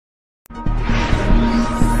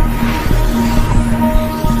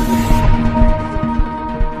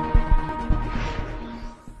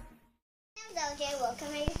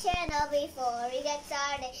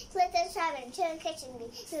Friday. Click subscribe and chill kitchen.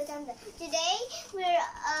 Today we're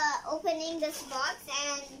opening this box,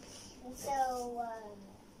 and so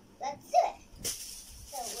let's do it.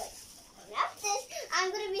 So let's open up this.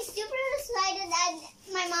 I'm gonna be super excited, and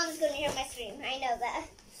my mom's gonna hear my scream. I know that.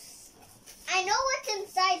 I know what's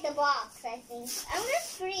inside the box. I think I'm gonna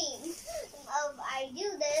scream if I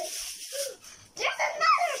do this. There's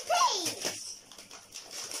another page.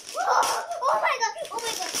 Oh my god! Oh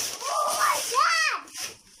my god! Oh my god!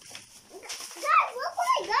 Guys, look what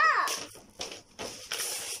I got!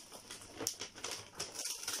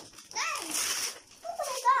 Guys, look what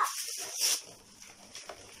I got!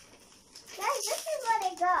 Guys, this is what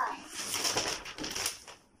I got.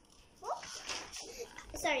 Oh.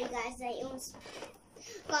 Sorry guys, I almost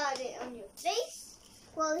got it on your face.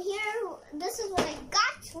 Well, here, this is what I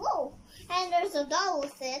got. Whoa! And there's a doll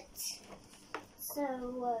with it. So,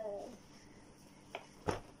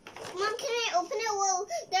 Mom, can I open it while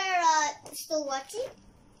they're still watching?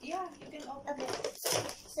 Yeah, you can open it. Okay.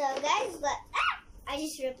 So, guys, I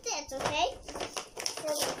just ripped it. It's okay. So,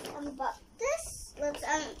 let's unbox this. Let's,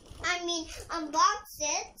 unbox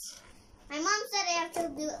it. My mom said I have to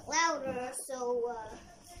do it louder, so,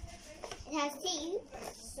 it has tape.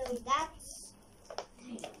 So, that's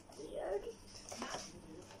kind of weird.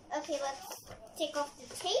 Okay, let's take off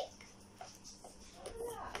the tape.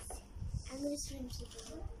 I'm gonna swim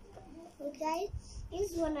something. Look, guys,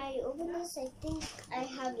 this is when I open this. I think I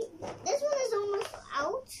have it. This one is almost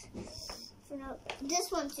out. For now, this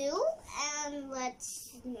one too. And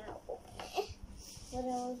let's now open it. What I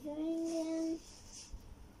was doing.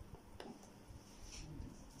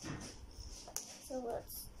 So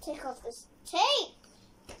let's take off this tape.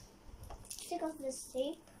 Take off this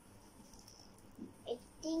tape. I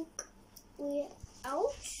think we're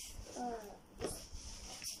out.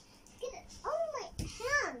 Get it out of my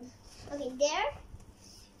hand. Okay, there.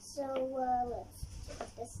 So let's take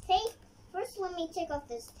off this tape. First, let me take off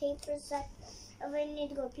this tape for a sec. If I need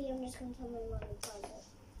to go pee, I'm just going to tell my mom to pause it.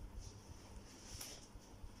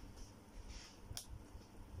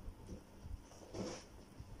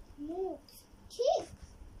 No, it's cheap.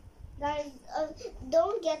 Guys,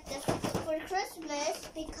 don't get this for Christmas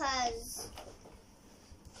because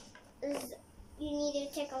you need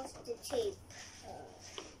to take off the tape.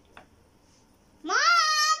 Mom!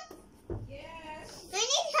 Yes. I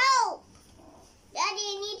need help. Daddy,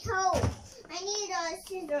 I need help. I need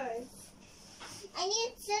scissors. I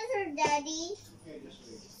need scissors, Daddy.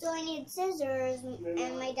 So I need scissors,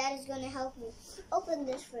 and my dad is going to help me open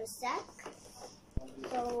this for a sec.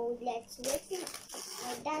 So let's wait for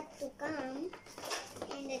my dad to come.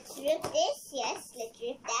 And let's rip this. Yes, let's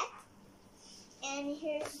rip that. And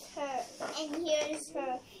here's her. And here's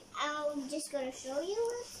her. I'm just going to show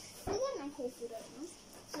you it. Again, in case you don't know.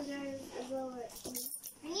 Scissors as well.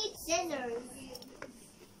 I need scissors.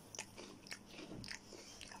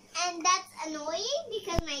 And that's annoying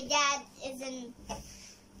because my dad is in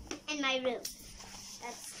my room.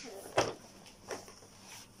 That's kind of.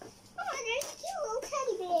 Oh, there's a cute little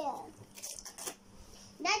teddy bear.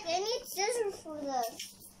 Dad, I need scissors for this.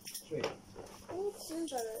 Sweet. I need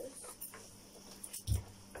scissors.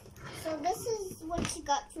 So this is what she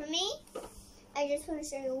got for me. I just want to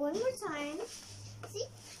show you one more time. See?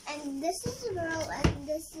 And this is the girl, and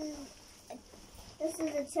this is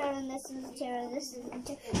a chair, and this is a chair, and this is the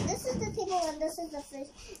chair. This is the table, and this is the fish,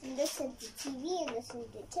 and this is the TV, and this is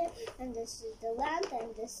the chair, and this is the lamp,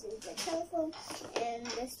 and this is the telephone, and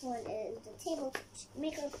this one is the table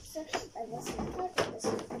makeup, and this is the couch, and this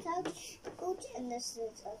is the couch, and this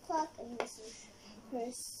is a clock, and this is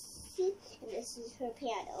her seat, and this is her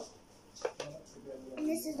piano. And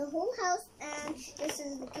this is the whole house, and this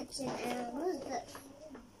is the kitchen, and what is this?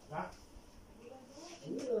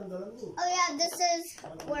 Oh yeah, this is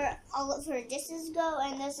where all of her dishes go,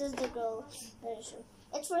 and this is the girl.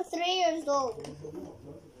 It's for 3 years old.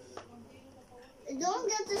 Don't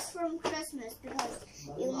get this from Christmas because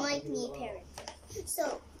you might need parents.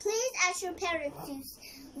 So please ask your parents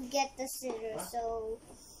to get the scissors. So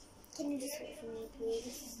can you just wait for me,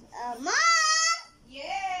 please? Mom!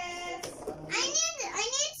 Yes. I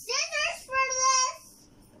need scissors for this.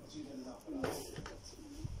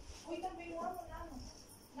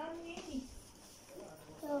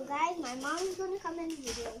 So guys, my mom's gonna come in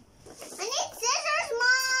video. I need scissors,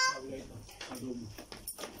 Mom.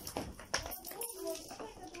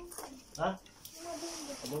 Huh?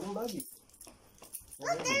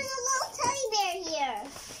 Look, there's a little teddy bear here.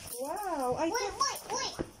 Wow. Wait.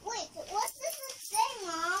 What's this say,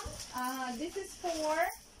 Mom? This is for.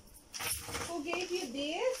 Who gave you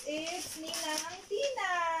this? It's Ninang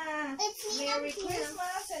Tina. It's Ninang Merry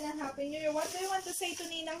Christmas and a Happy New Year. What do you want to say to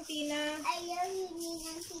Ninang Tina? I love you,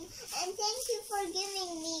 Ninang Tina, and thank you for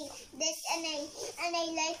giving me this, and I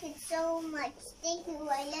like it so much. Thank you.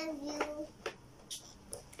 I love you.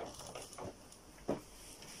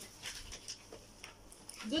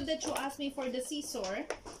 Good that you asked me for the scissor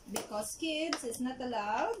because kids is not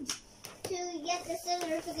allowed To get the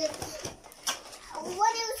scissors because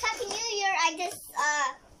when it was Happy New Year,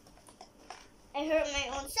 I hurt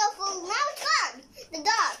my own self. Well, now it's gone. The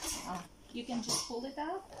dog. Oh, you can just pull it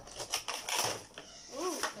out.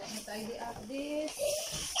 Ooh. Let me tidy up this.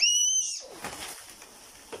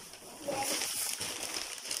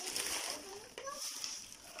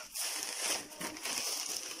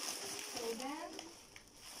 Hold them.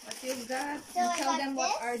 What you've got? So And I tell got them what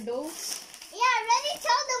this. are those. Yeah, I already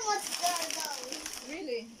told them what's those.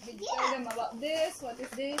 Really? Did you Yeah. tell them about this? What is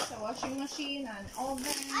this? A washing machine, an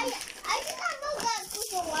oven? I did not know that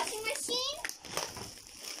was a washing machine.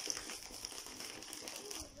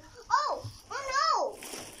 Oh no!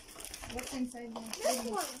 What's inside This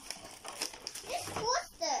one. This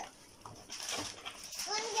twister.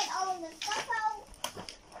 Let me get all of the stuff out.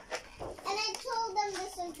 And I told them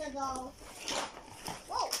this is the doll.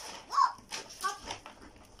 Whoa! Whoa! Hop.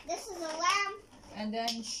 This is a lamp. And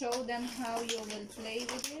then show them how you will play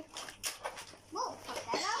with it. Whoa! Pop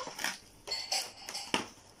that out.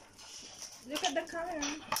 Look at the camera.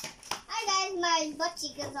 Hi guys, my butt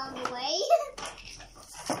cheek is on the way.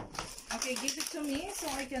 Okay, give it to me so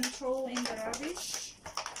I can throw in the rubbish.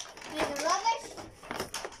 Here's the rubbish.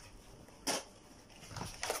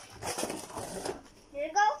 Here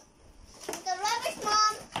you go. Here's the rubbish,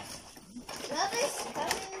 Mom. Rubbish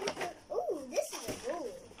coming. Ooh, this is a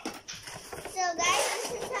rule. So guys,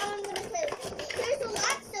 this is how I'm gonna play with it. Here's a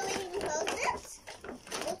lock so we can close this.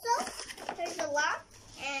 Also, here's a lock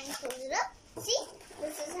and close it up. See?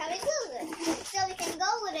 This is how we close it. So we can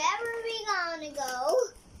go wherever we wanna go.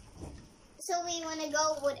 So we wanna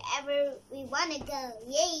go whatever we wanna go.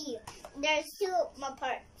 Yay! There's two more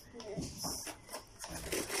parts to this.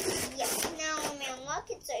 Yes, now I'm gonna unlock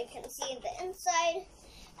it so I can see the inside.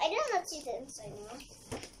 I do not see the inside now.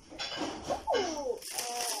 Ooh!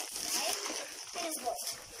 Right.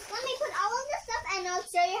 Let me put all of this stuff and I'll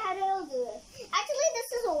show you how to do it. Actually, this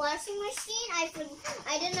is a washing machine.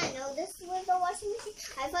 I did not know this was a washing machine.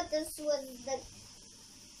 I thought this was the...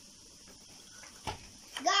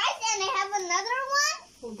 Guys, and I have another one.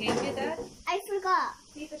 Who gave you that? I forgot.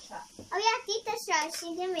 Tita Shop. Oh yeah, Tita Shah,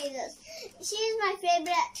 she gave me this. She's my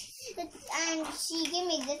favorite, and she gave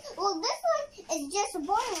me this. Well, this one is just a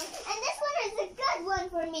boring one, and this one is a good one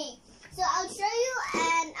for me. So I'll show you,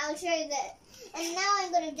 and I'll show you that. And now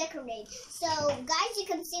I'm going to decorate. So guys, you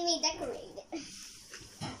can see me decorate it.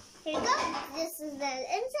 Here you go. This is the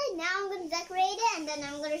inside. Now I'm going to decorate it, and then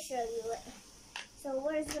I'm going to show you it. So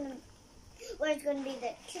where's going to be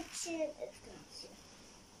the kitchen? It's going to be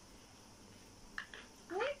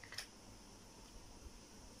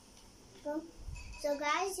go. So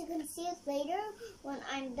guys, you can see it later when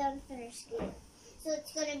I'm done finishing it. So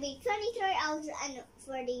it's gonna be 23 hours and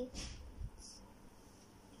 40.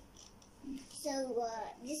 So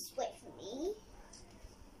just wait for me.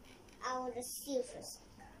 I will just see you for a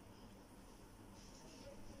second.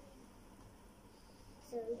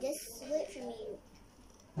 So just wait for me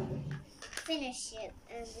to finish it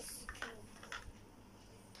and just.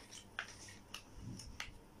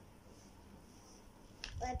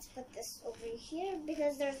 Let's put this over here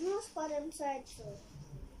because there's no spot inside, so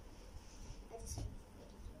I just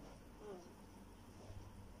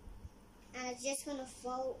and it's just gonna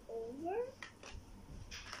fall over.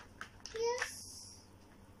 Yes.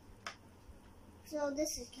 So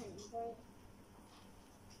this is kind of burnt.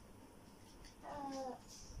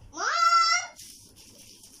 Mom!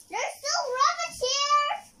 There's still rubbish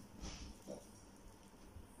here!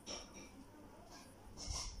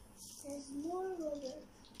 There's more rubbish.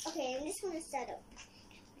 Okay, I'm just gonna set up.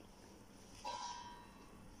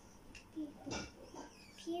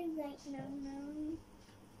 Here right now.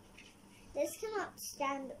 This cannot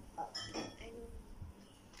stand up.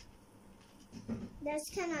 This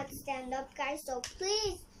cannot stand up, guys. So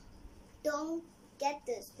please don't get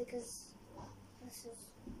this because this is.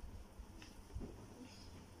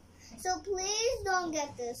 So please don't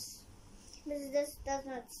get this because this does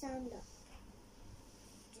not stand up.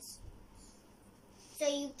 So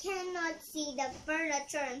you cannot see the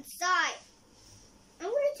furniture inside. I'm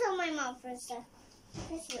going to tell my mom for a sec.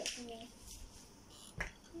 Just wait for me.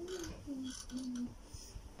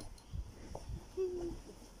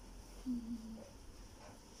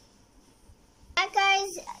 That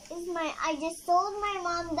guys is I just told my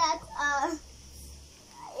mom that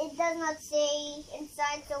it does not say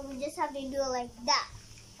inside, so we just have to do it like that.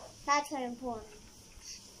 That's kind of important.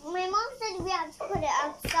 My mom said we have to put it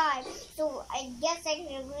outside, so I guess I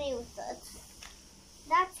can agree with it.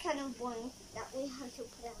 That's kind of important that we have to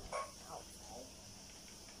put it outside.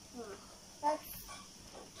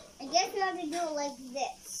 I guess we have to do it like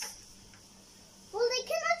this. Well, they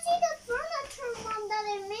cannot see the furniture, Mom, that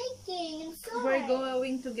I'm making inside. We're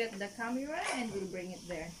going to get the camera and we'll bring it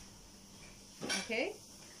there. Okay?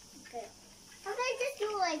 Okay. How can I just do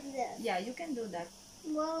it like this? Yeah, you can do that.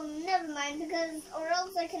 Well, never mind, because or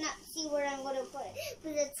else I cannot see where I'm going to put it.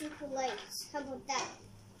 Because it's super light. How about that?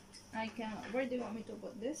 I can. Where do you want me to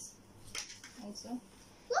put this? Also.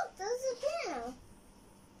 Look, there's a piano.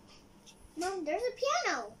 Mom, there's a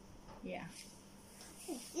piano. Yeah.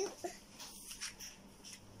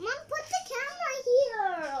 Mom, put the camera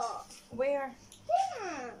here. Where?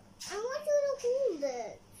 Here. I want you to hold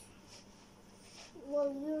it.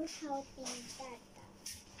 Well, you're helping Dada.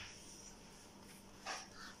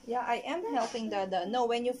 Yeah, I am helping Dada. No,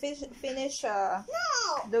 when you finish No.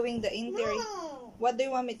 doing the interior, No. what do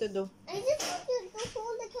you want me to do? I just want you to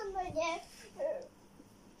hold the camera there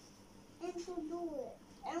and to do it.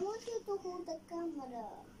 I want you to hold the camera.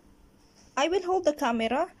 I will hold the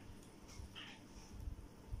camera.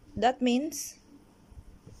 That means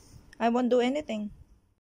I won't do anything.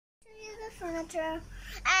 Show you the furniture,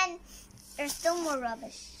 and there's still more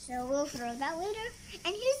rubbish, so we'll throw that later.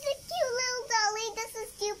 And here's the cute little dolly. This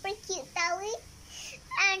is super cute dolly,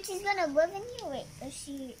 and she's gonna live in here. Wait, does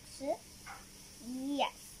she sit?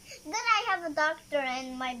 Yes. Then I have a doctor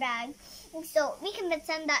in my bag, so we can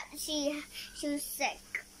pretend that she was sick.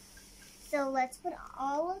 So let's put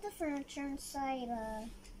all of the furniture inside.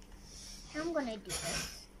 I'm gonna do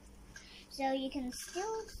this. So you can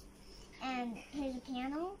still, and here's a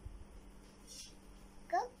piano.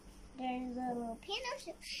 Go. There's a little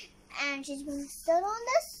piano, and she's gonna sit on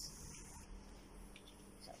this.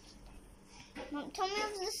 So, Mom, tell me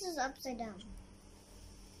if this is upside down.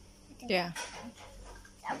 I think Yeah.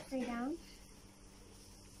 it's upside down.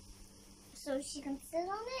 So she can sit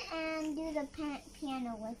on it and do the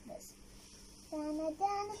piano like this. Dun, dun,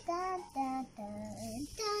 dun, dun, dun, dun,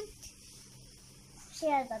 dun. She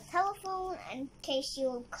has a telephone in case she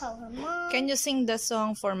will call her mom. Can you sing the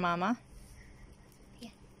song for Mama?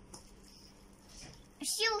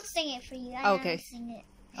 She'll sing it for you. I Okay. won't sing it.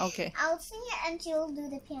 Okay. I'll sing it and she'll do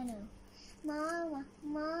the piano. Mama,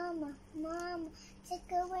 mama, mama,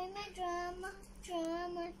 take away my drama,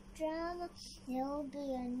 drama, drama. You'll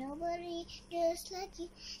be a nobody just like you,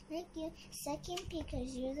 second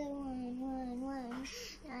because you're the one.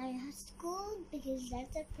 I have school because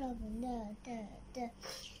that's a problem. Duh.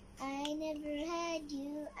 I never had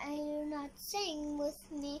you, and you're not staying with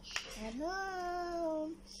me at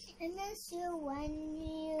home. I miss you when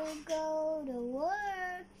you go to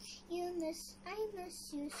work. I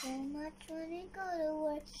miss you so much when you go to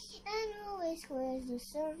work. And always where's the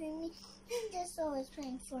serving me? And just always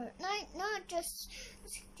playing Fortnite, not just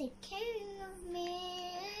take care of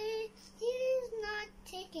me. He's not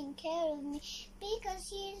taking care of me because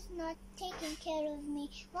he's not taking care of me.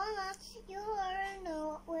 Mama, you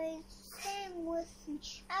are always staying with me.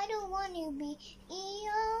 I don't want to be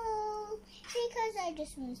EO because I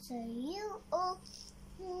just want to say you.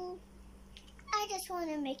 I just want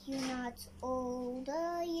to make you not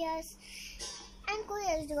older, yes. And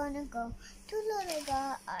Kuya's gonna go to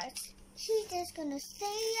Lorega Arts. She's just gonna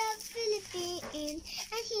stay at Philippines,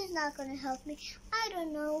 and he's not gonna help me. I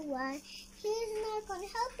don't know why. He's not gonna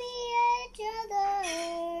help me each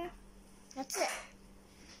other. That's it.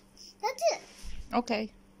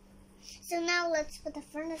 Okay. So now let's put the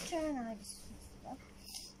furniture and I just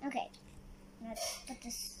okay. Let's put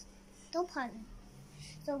this. Don't pause it.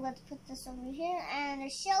 So let's put this over here, and the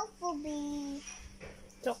shelf will be.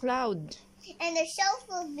 Talk loud. And the shelf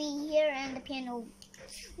will be here, and the piano.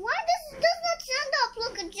 Why does not stand up?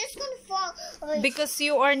 Look, it's just gonna fall. Oh, Because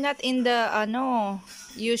you are not in the no.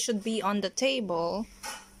 You should be on the table.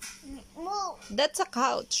 well, That's a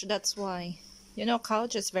couch. That's why. You know,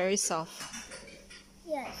 couch is very soft.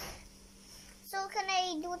 yes. So can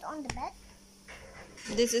I do it on the bed?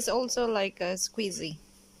 This is also like a squeezy.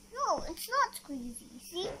 No, it's not squeezy.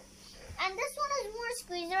 See? And this one is more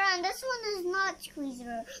squeezer, and this one is not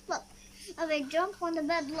squeezer. Look, if I jump on the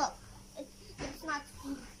bed, look, it's not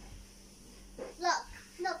squeezy.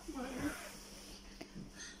 Look, Mommy.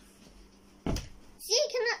 See,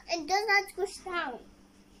 it does not squish down.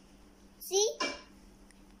 See?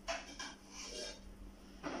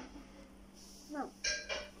 No.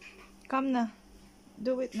 Come na.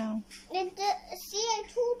 Do it now. See, I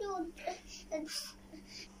told you.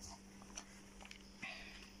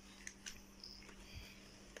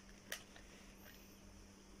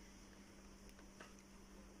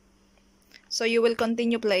 So you will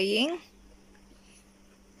continue playing?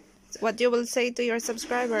 What you will say to your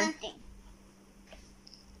subscriber? Nothing.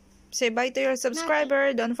 Say bye to your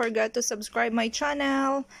subscriber. Don't forget to subscribe my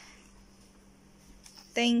channel.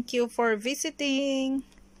 Thank you for visiting.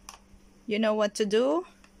 You know what to do.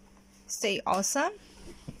 Stay awesome.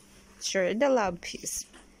 Share the love. Peace.